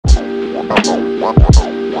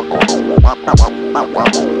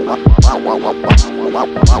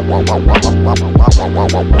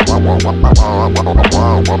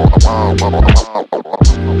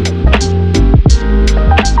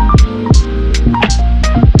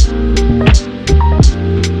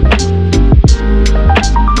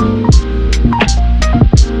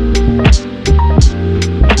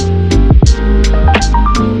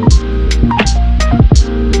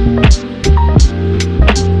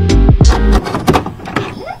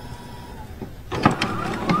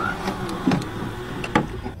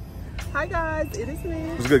Hi guys, it is me.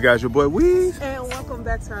 What's good, guys? Your boy Weez. And welcome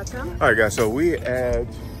back to our channel. All right, guys. So we at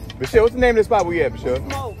Michelle. What's the name of the spot we at, Michelle?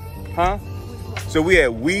 Smoke. Huh? So we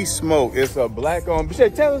at We Smoke. It's a black-owned.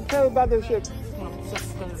 Michelle, tell us about this shit.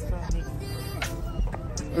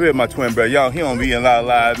 Look at my twin brother. Y'all, he don't be in a lot of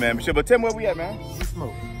lives, man. Michelle, but tell me where we at, man. We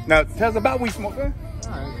Smoke. Now, tell us about We Smoke, man.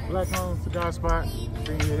 All right, black-owned cigar spot.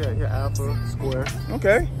 Bring you here, Alpha Square.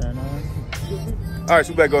 Okay. All right,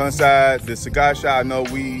 so we better go inside the cigar shop. I know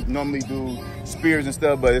we normally do spears and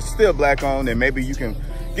stuff, but it's still black owned, and maybe you can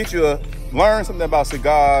learn something about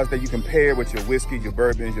cigars that you can pair with your whiskey, your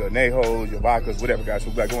bourbons, your anejos, your vodkas, whatever, guys. So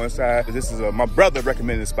we better go inside. This is my brother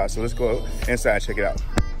recommended this spot, so let's go inside and check it out.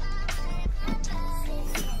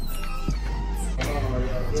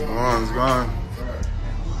 It's gone.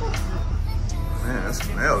 Man, that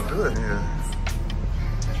smells good here.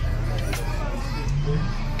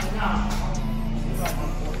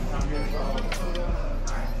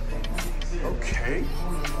 Okay.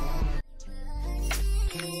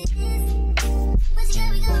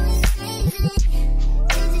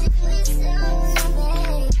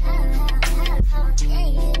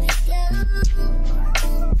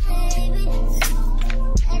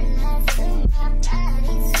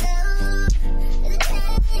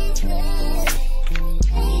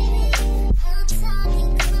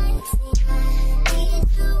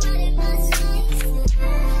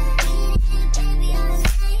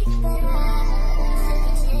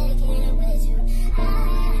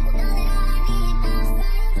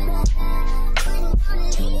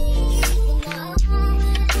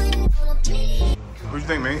 What you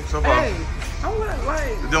think, man? So far? Hey, I want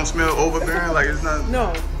like. It don't smell overbearing, like it's not.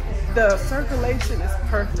 No, the circulation is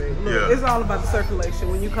perfect. Look, Yeah. it's all about the circulation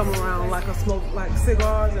when you come around like a smoke, like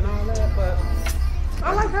cigars and all that. But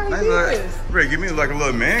I like how he did this. Ray, give me like a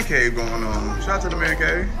little man cave going on. Shout out to the man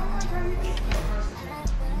cave.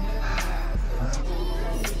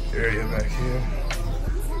 Area back here.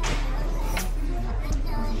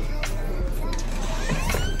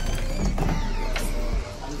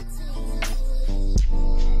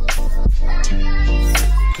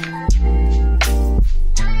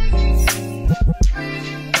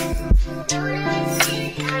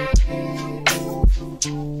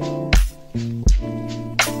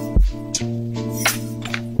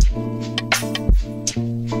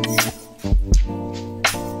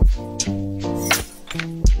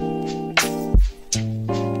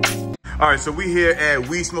 All right, so we here at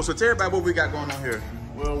We Smoke. So tell everybody what we got going on here.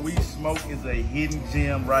 Well, We Smoke is a hidden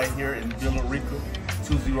gem right here in Villa Rica,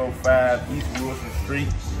 205 East Wilson Street.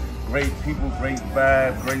 Great people, great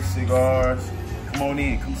vibe, great cigars. Come on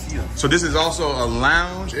in, come see us. So this is also a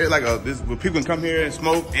lounge, like where people can come here and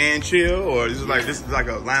smoke and chill, or this is like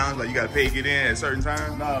a lounge, like you gotta pay to get in at a certain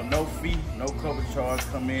time? No fee, no cover charge.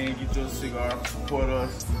 Come in, get your cigar, support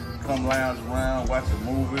us. Come lounge around, watch a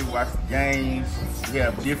movie, watch the games. We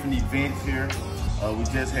have different events here. We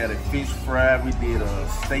just had a fish fry. We did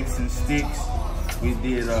steaks and sticks. We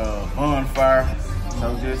did bonfire.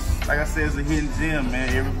 So just, like I said, it's a hidden gem,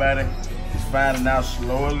 man. Everybody is finding out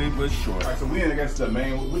slowly but surely. All right, so we in, I guess, the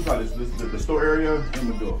main, we call this the store area?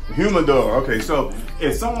 Humidor. Humidor, okay. So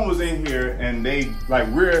if someone was in here and they, like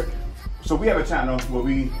so we have a channel where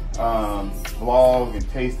we vlog and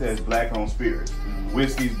taste test black-owned spirits.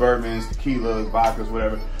 Whiskeys, bourbons, tequilas, vodkas,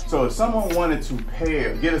 whatever. So if someone wanted to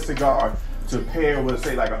get a cigar to pair with,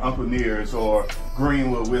 say, like an Uncle Near's or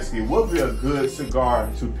Greenwood whiskey, what would be a good cigar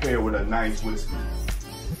to pair with a nice whiskey?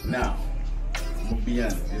 Now, I'm gonna be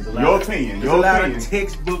honest. Your opinion. There's a lot of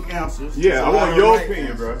textbook answers. Yeah, I want your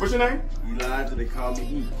opinion, bro. What's your name? Elijah, they call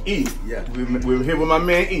me E. E. Yeah. We're here with my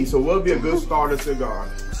man E. So what would be a good starter cigar?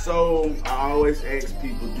 So I always ask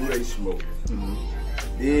people, do they smoke?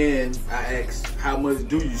 Then I ask, how much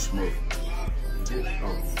do you smoke?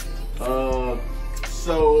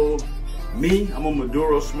 So me, I'm a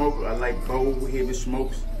Maduro smoker. I like bold, heavy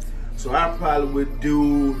smokes. So I probably would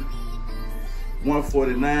do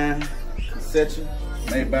 149 Conception,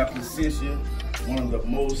 made by Precision, one of the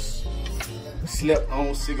most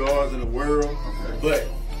slept-on cigars in the world, but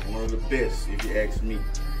one of the best, if you ask me.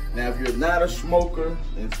 Now, if you're not a smoker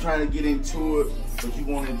and trying to get into it, but you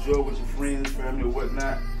want to enjoy with your friends, family, or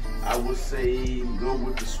whatnot, I would say go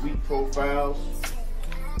with the sweet profiles.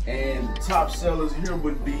 And the top sellers here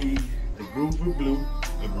would be the Groovy Blue.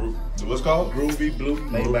 What's called? Groovy Blue,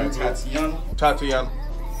 made by Tatiana. Tatiana.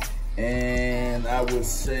 And I would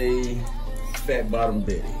say Fat Bottom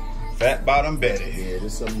Betty. Fat Bottom Betty. Yeah, this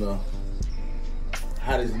is some of the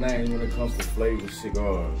hottest names when it comes to flavored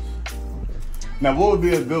cigars. Now, what would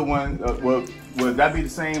be a good one? Would that be the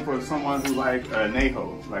same for someone who like a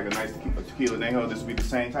Nejo, like a nice tequila Nejo? This would be the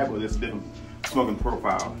same type, or this different smoking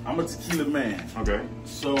profile? I'm a tequila man. Okay.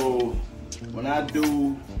 So when I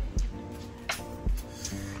do,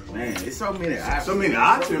 man, it's so many options. So many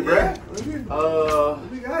options, bro. What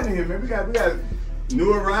we got in here, man? We got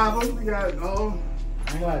new arrivals. We got I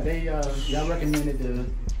ain't like they y'all recommended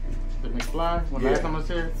the McFly when last time I was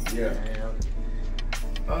here. Yeah.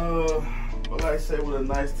 Well, like I said, with a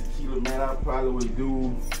nice tequila, man, I probably would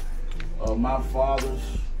do my father's.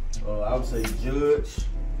 I would say Judge.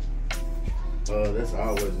 That's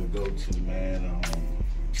always a go-to, man.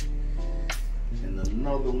 And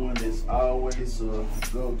another one that's always a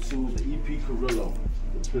go-to, the EP Carrillo,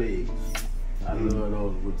 the Plagues. I love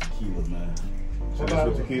those with tequila, man. What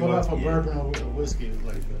about for bourbon or whiskey,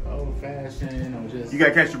 like old fashioned or just? You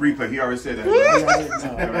gotta catch the replay. He already said that.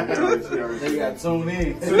 They got tuned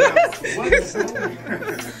in.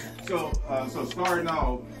 So starting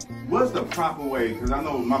off, what's the proper way? Because I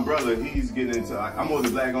know my brother, he's getting into. I'm more the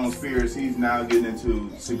black-owned spirits. He's now getting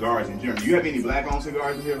into cigars in general. Do you have any black-owned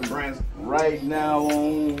cigars in here from brands? Right now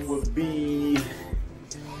would be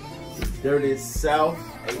Dirty South.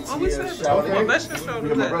 We said that. Let's just show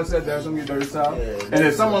them My brother said that's gonna be Dirty South. Yeah, and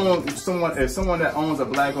if someone that owns a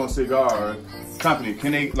black-owned cigar company,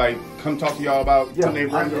 can they like come talk to y'all about their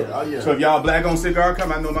brand? Yeah. So if y'all black-owned cigar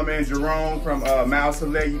come, I know my man Jerome from Mal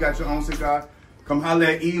Select. You got your own cigar. Come holler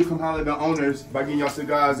at EU. Come holler at the owners by getting y'all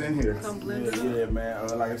cigars in here. Yeah, man.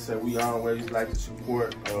 Like I said, we always like to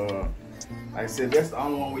support. Like I said, that's the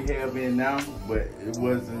only one we have in now, but it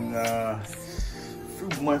wasn't. Few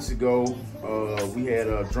months ago, we had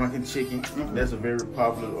Drunken Chicken. That's a very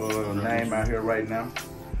popular name out here right now.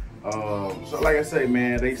 So like I say,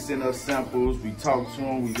 man, they send us samples. We talk to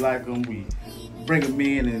them. We like them. We bring them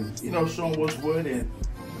in and, show them what's what and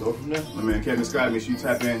go from there. My man Kevin Scott, make sure you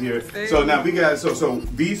tap in here. So now we got, so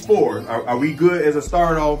these four, are we good as a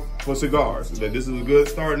start off for cigars? That this is a good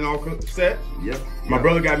starting off set? Yep. My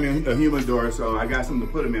brother got me a humidor, so I got something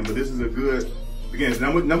to put them in, but this is a good, again,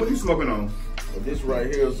 now what you smoking on? Well, this right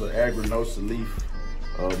here is an Agrinosa leaf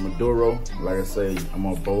Maduro. Like I say, I'm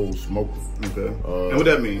a bold smoker. Okay. And what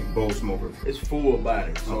that mean, bold smoker? It's full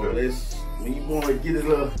body. So it's, when you want to get it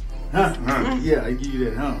a yeah, I give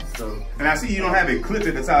you that So, and I see you don't have it clipped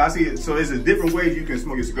at the top. I see it, so it's a different ways you can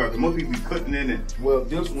smoke your cigar. Because most people be clipping in it. Well,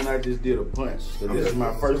 this one I just did a punch. So this is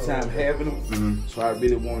my first time having them. So I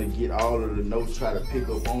really want to get all of the notes, try to pick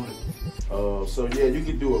up on it. So yeah, you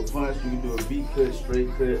can do a punch, you can do a V cut, straight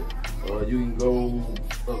cut. You can go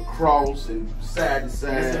across and side to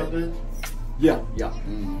side. Yeah.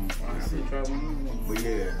 But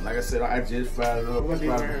yeah, like I said, I just fired it up.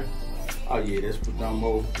 Oh yeah, that's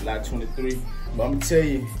Perdomo Lot 23. But I'm gonna tell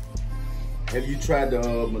you, have you tried the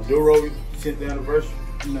Maduro 10th anniversary?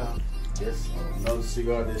 No. That's another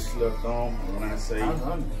cigar that slept on. When I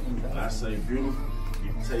say beautiful,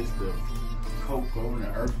 you taste the cocoa and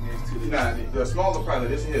the earthiness to the Nah, the smaller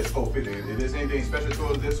product, this here is 450. Is there anything special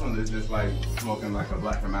towards this one? It's just like smoking like a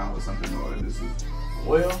Black and Mild or something, or this is?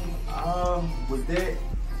 Well, with that,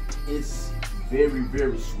 it's very,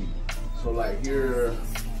 very sweet. So like here,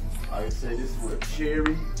 like I say, this is with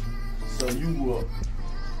cherry. So you will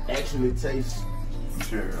actually taste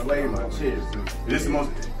flavor of cherry. Is this the most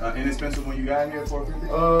inexpensive one you got here,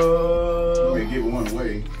 450? We give one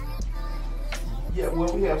away. Yeah,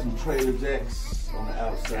 well, we have some Trader Jacks on the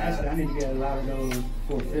outside. Actually, I need to get a lot of those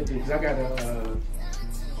 450 because I got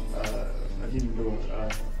a humidor,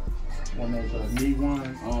 one of those neat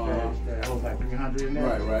ones that holds like 300 in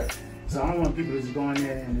there. Right. So I don't want people to just go in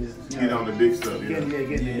there and just get on the big stuff. Getting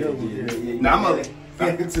the Now I'm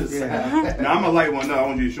a light one. No, I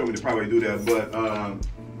want you to show me the proper way to do that. But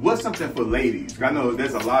what's something for ladies? I know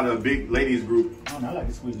there's a lot of big ladies group. I don't know, I like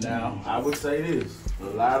the sweet. Now I would say this: a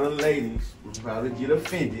lot of ladies will probably get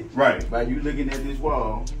offended, by you looking at this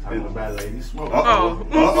wall talking about ladies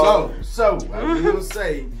smoking. So I will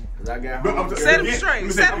say. I got set them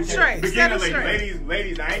straight.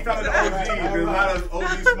 Ladies, I ain't talking to OGs. There's a lot of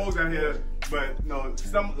OG smokes out here, but no,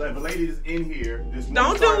 some like ladies in here.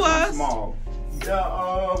 Don't do us. Small. Yeah,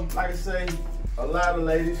 like I say, a lot of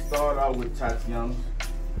ladies start out with Tatiana.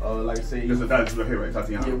 Like I say, This is that's here, right?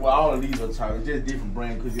 Tatiana. Yeah, well, all of these are chocolate, just different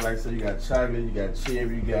brands. Cause you like I said, you got chocolate, you got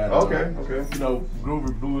cherry, you got okay. You know,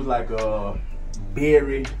 Groovy Blue is like a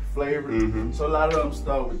berry flavor. So a lot of them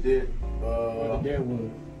start with that.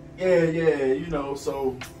 Yeah, you know,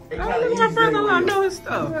 so it kind of my brother-in-law know his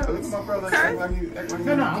stuff. Yeah, look at my brother. Okay. Act like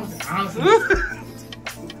No, honestly,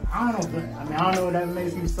 I don't know. I mean, I don't know what that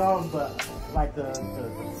makes me soft, but like the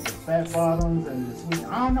fat bottoms and the sweet.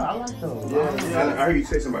 I don't know. I like those. I heard you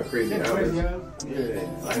say something about crazy. Yeah,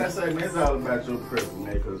 like I say, man, it's all about your preference,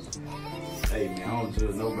 man. Cause hey, man, I don't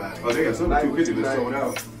judge nobody. Oh, they got some 250 that sold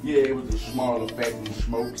out. Yeah, it was a smaller factory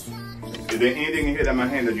smokes. Is there anything in here that my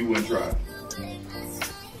hand that you wouldn't try?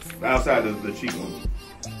 Outside of the cheap ones.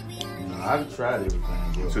 No, I've tried everything.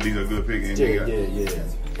 Bro. So these are good picking. Yeah.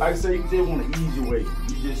 Like I say, you just want an easy way.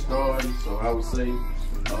 You just started, so I would say,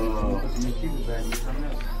 but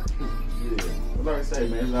like I say,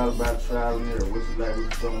 man, it's all about trialing it or what you like, what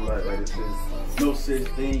you don't like. Like it says, no such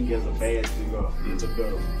thing as a bad cigar. It's a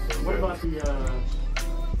better one. So what about the?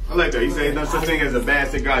 I like that. You say no such thing as a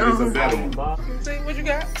bad cigar. It's a better one. See what you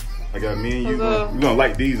got? I got me and you. We're gonna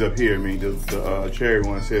light these up here. I mean, the cherry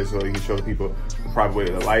one says so you can show people the proper way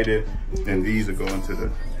to light it, and these are going to the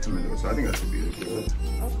humidor. So I think that should be good.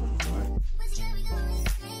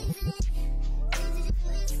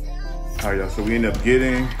 All right, y'all. So we end up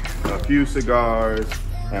getting a few cigars,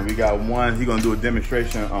 and we got one. He's gonna do a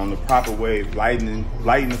demonstration on the proper way of lighting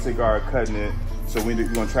the cigar, cutting it. So we're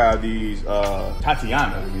gonna try these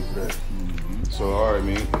Tatiana. So all right,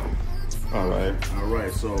 man. All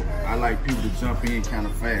right, so I like people to jump in kind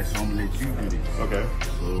of fast, so I'm gonna let you do this. Okay.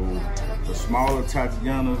 So the smaller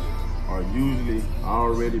Tatianas are usually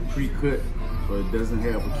already pre-cut, so it doesn't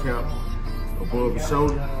have a cap above the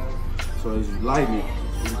shoulder. So as you lighten it,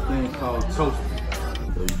 there's a thing called toasting.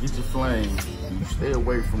 So you get your flame, and you stay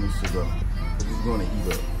away from the cigar, because it's gonna heat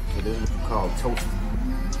up. So that's what you call toasting.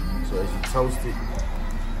 So as you toast it,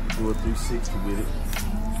 you do a 360 with it,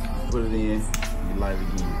 put it in, you light it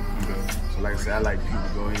again. Okay. So like I said, I like people to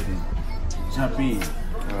go ahead and jump in.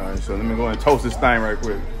 All right, so let me go and toast this thing right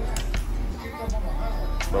quick.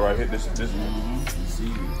 All right, hit this. You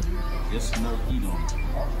see, just enough heat on it.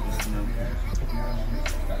 Just enough heat.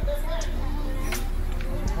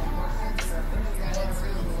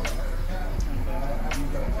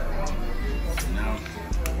 Now,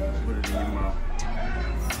 put it in your mouth.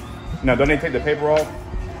 Now, don't they take the paper off?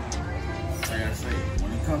 Like I say,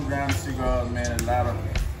 when it comes down to cigars, man, a lot of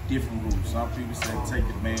different rules. Some people say take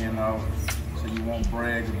the band off, so you won't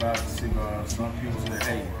brag about the cigar. Some people say,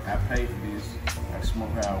 hey, I pay for this, I smoke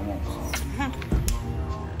how I want.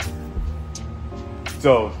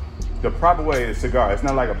 So, the proper way is cigar. It's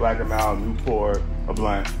not like a Black & Mild, Newport, a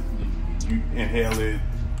blunt. You inhale it,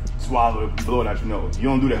 swallow it, blow it out your nose. You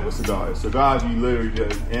don't do that with cigars. Cigars, you literally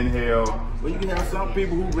just inhale. Well, you can have some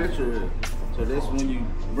people who retro it. So that's when you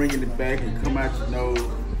bringing it back and come out your nose.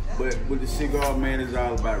 But with the cigar, man, it's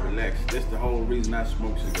all about relaxing. That's the whole reason I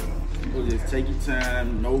smoke cigars. So just take your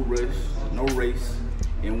time, no rush, no race.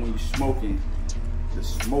 And when you're smoking, the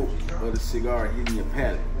smoke of the cigar hitting your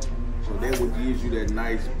palate. So that what gives you that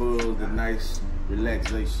nice buzz, the nice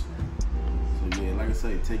relaxation. So yeah, like I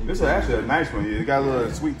say, take your time. This is actually a nice one. It got a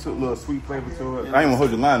little sweet flavor to it. I ain't gonna hold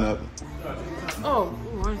your line up. Oh,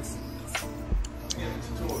 nice.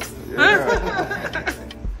 Yeah.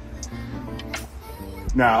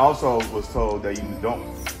 Now, I also was told that you don't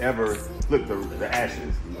ever flip the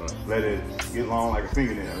ashes. Let it get long like a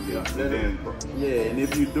fingernail. And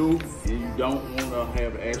if you do, and you don't want to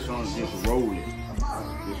have ash on it, just roll it.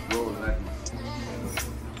 Just roll it like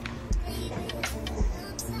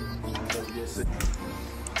this.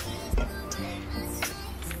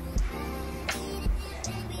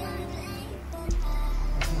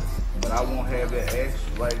 But I won't have that ash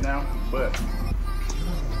right now, but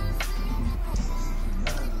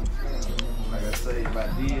like I say, if I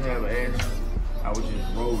did have an ash, I would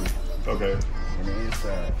just roll it. Okay. And the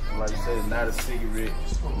inside. Like I said, not a cigarette,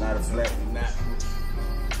 not a black, not,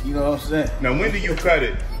 you know what I'm saying? Now, when do you cut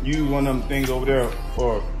it? You use one of them things over there,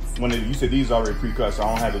 or when you said these already pre-cut, so I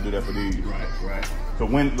don't have to do that for these. Right. So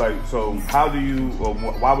so how do you, or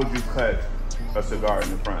why would you cut a cigar in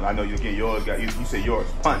the front? I know you said yours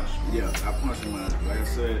punch. Yeah, I punch mine. Like I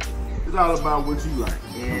said, it's all about what you like.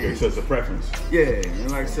 And okay, so it's a preference. Yeah,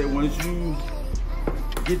 and like I said, once you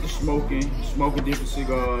get to smoking different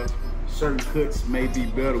cigars, certain cuts may be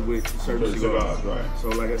better with certain cigars. Right. So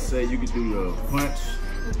like I said, you could do your punch,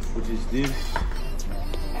 which is this.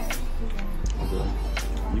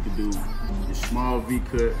 You could do your small V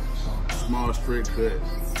cut, small straight cut,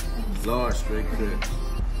 large straight cut,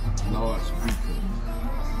 large V cut.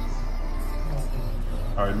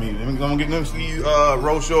 All right, me. I'm gonna get them to you.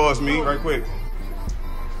 Roll shores, me, right quick.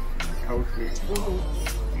 Okay.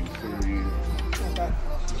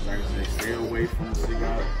 Like I say, stay away from the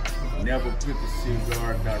cigar. Never put the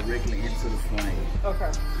cigar directly into the flame.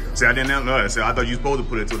 Okay. See, I didn't know that. See, I thought you were supposed to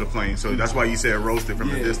put it to the flame, so that's why you said roast it from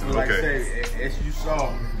the distance. Like okay. I say, as you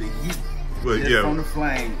saw, the heat from the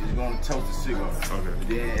flame is going to toast the cigar. Okay. But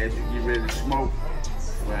then as you get ready to smoke,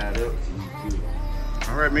 fry it up and you good.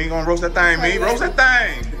 All right, me, gonna roast that thing, me. Roast that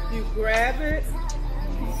thing. You grab it.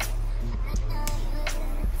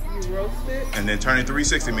 You roast it. And then turn it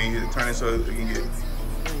 360, me. Turn it so you can get.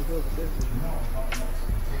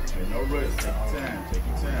 No rush. Take your time. Take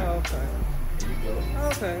your time. Oh, okay. There you go.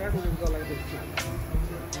 Okay, I can just go like this.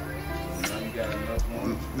 Now you got enough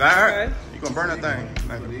one. Nah, all right. Okay. You gonna burn that thing.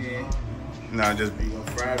 But then Nah, just. you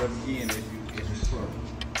gonna fry it up again as you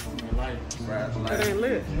fry it light. It ain't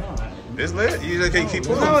lit. It's lit. You just can't keep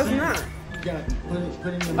pulling. No, it's not. You gotta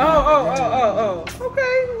put it in the Oh.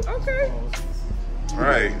 Okay. All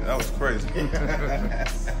right, that was crazy. Like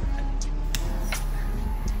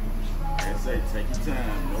I say, take your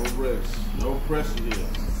time. No rush. No pressure here.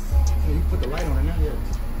 Yeah, you put the light on it now, yeah.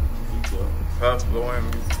 Keep going. Puff, blow in.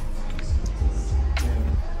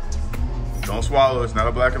 Don't swallow. It's not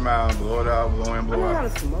a black and mild. Blow it out. Blow in. I Blow know how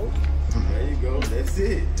out. to smoke. There you go. That's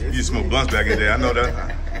it. That's You smoked blunts back in there. I know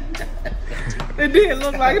that. It did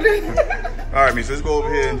look like it. All right, me. So let's go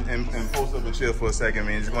over here and post up and chill for a second,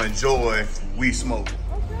 man. Just gonna enjoy we smoke.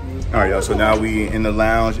 All right, y'all. So now we in the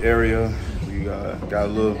lounge area. We got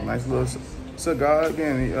a nice little cigar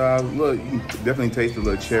again. Look, you can definitely taste the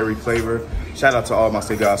little cherry flavor. Shout out to all my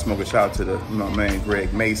cigar smokers. Shout out to my man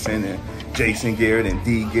Greg Mason and Jason Garrett and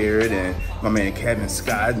D Garrett and my man Kevin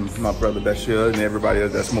Scott and my brother Bashir and everybody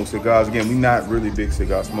else that smokes cigars. Again, we're not really big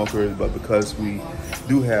cigar smokers, but because we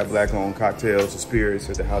do have black-owned cocktails and spirits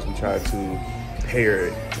at the house, we try to pair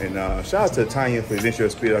it. And shout out to Tanya for Adventure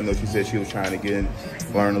of Spirit. I know she said she was trying to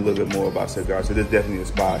learn a little bit more about cigars. So this is definitely a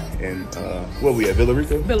spot. And where we at, Villa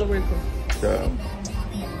Rica? Villa Rica.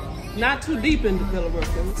 Not too deep into Villa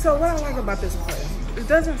Rica. So what I like about this place, it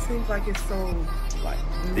doesn't seem like it's so like.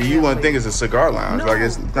 You wouldn't think it's a cigar lounge. No, like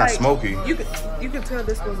it's not like, smoky. You could tell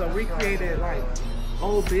this was a recreated like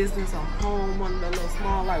old business or home, one of the little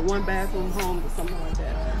small like one bathroom homes or something like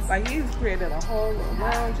that. Like he's created a whole little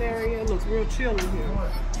lounge area. It looks real chill in here.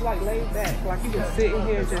 It's like laid back. Like you can sit in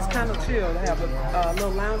here and just kind of chill. They have a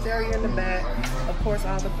little lounge area in the back. Of course,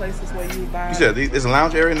 all the places where you buy. You said there's a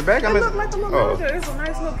lounge area in the back? It looks like a little lounge area. It's a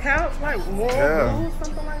nice little couch, like warm blue,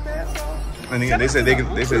 something like that. So, and again, they said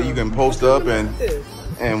you can post up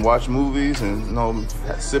and watch movies and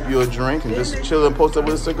sip your drink and just chill and post up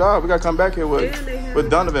with a cigar. We gotta come back here with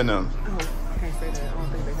Donovan and them. Oh, I can't say that. I don't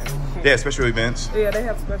think they have. Yeah, special events. Yeah, they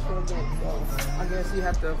have special events. So I guess you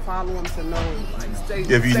have to follow them to know. Like,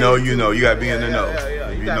 if you know, you know. You gotta be in the know. Yeah.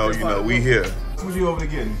 If you know, you know. We here. What you over there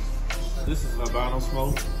getting? This is Albano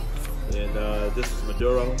Smoke, and this is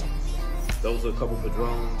Maduro. Those are a couple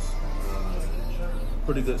Padrones.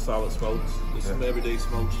 Pretty good solid smokes. There's some everyday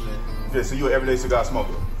smokes, man. Yeah, so you an everyday cigar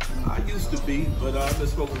smoker? I used to be, but I've been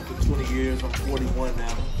smoking for 20 years. I'm 41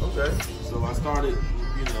 now. Okay. So I started,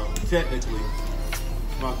 technically,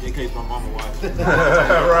 in case my mama watched.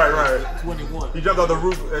 right. 21. You jumped on the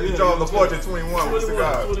roof, you jumped on the porch at 21 with a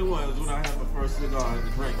cigar. 21 is when I had my first cigar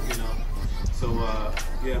and drink, So,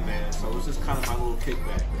 yeah, man. So it's just kind of my little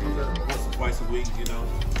kickback. Once or twice a week,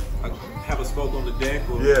 I have a smoke on the deck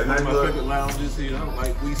or one nice of my favorite lounges,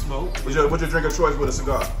 like we smoke. What's your drink of choice with a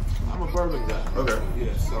cigar? I'm a bourbon guy. Okay.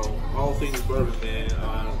 Yeah, so all things bourbon, man.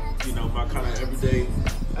 My kind of everyday,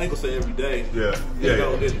 I ain't gonna say every day. Yeah.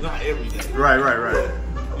 It's not every day. Right.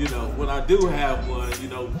 When I do have one,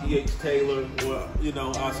 D.H. Taylor, or,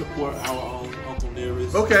 I support our own Uncle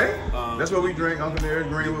Nearest. Okay. That's what we drink, Uncle Nearest,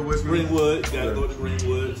 Greenwood whiskey. Greenwood, gotta go to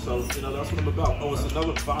Greenwood. So, that's what I'm about. Oh, it's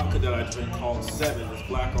another vodka that I drink called 7. It's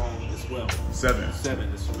black owned as well. 7.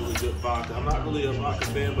 It's a really good vodka. I'm not really a vodka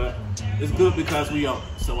fan, but it's good because we own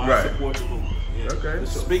it. So I support the movement. Yeah. Okay.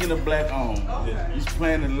 Speaking of black owned, he's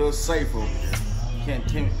playing a little safe over there.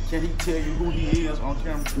 Can he tell you who he is on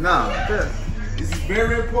camera? Nah. This is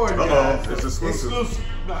very important, guys. It's exclusive.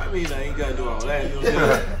 No, I ain't gotta do all that.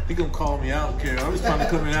 He gonna call me. I don't care. I'm just trying to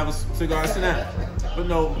come in and have a cigar and sit down. But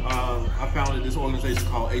no, I founded this organization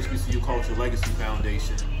called HBCU Culture Legacy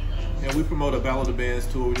Foundation. And we promote a Battle of the Bands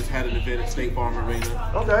tour. We just had an event at State Farm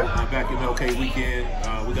Arena. Okay. Back in MLK weekend.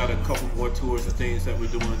 We got a couple more tours and things that we're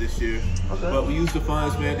doing this year. Okay. But we use the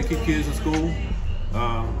funds, man, to keep kids in school.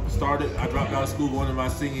 I dropped out of school going into my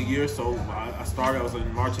senior year, so I started. I was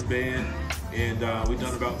in marching band, and we've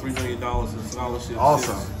done about $3 million in scholarships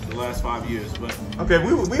since the last 5 years. But okay,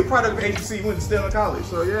 we were part of HBC. Went to Stellar College,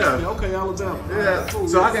 so yeah. Okay, Alabama. Yeah. Cool.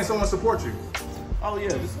 So how can someone support you? Oh yeah,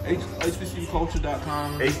 this is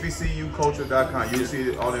HBCUculture.com. HBCUculture.com. You'll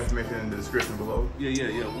see all the information in the description below.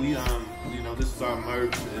 Yeah. We you know, this is our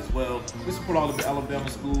merch as well. We support all the Alabama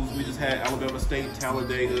schools. We just had Alabama State,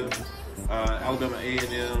 Talladega, Alabama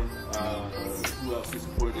A&M. Who else we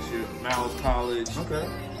supported this year? Miles College. Okay.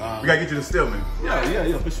 We gotta get you to Stillman.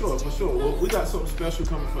 Yeah, for sure. Well, we got something special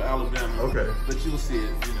coming for Alabama. Okay. But you'll see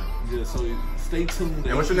it, you know. Yeah, so stay tuned.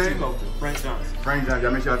 And what's your name? Frank Johnson. Frank Johnson.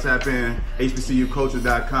 Y'all make sure y'all tap in.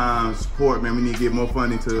 HBCUculture.com. Support, man. We need to get more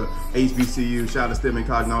funding to HBCU. Shout out to Stillman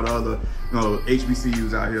College and all the other,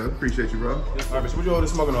 HBCUs out here. Appreciate you, bro. Yes, all right, so what you order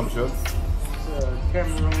smoking on, Michelle? It's a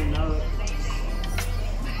Cameroon nub.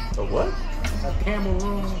 A what? A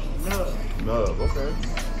Cameroon nub. Nub, okay.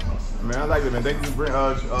 Man, I like it, man. Thank you for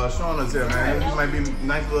showing us here, man. This might be a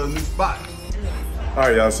nice little new spot. All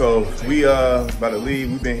right, y'all. So we about to leave.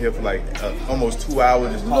 We've been here for like almost 2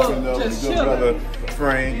 hours just talking up with good brother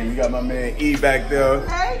Frank, and we got my man E back there.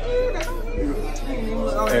 Hey,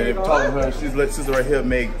 And talking to her, she's let sister right here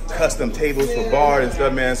make custom tables for bars and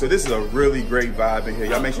stuff, man. So this is a really great vibe in here.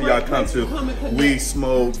 Y'all make sure y'all come to We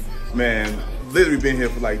Smoke, man. Literally been here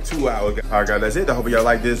for like 2 hours. All right, guys, that's it. I hope y'all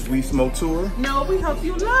like this We Smoke tour. No, we hope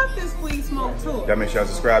you love this We Smoke tour. Y'all make sure y'all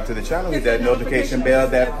subscribe to the channel, hit that notification bell,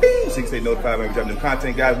 that beep, so you can stay notified when we drop new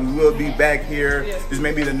content, guys. We will be back here. This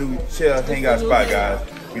may be the new chill hangout spot, guys.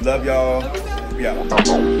 We love y'all. We out.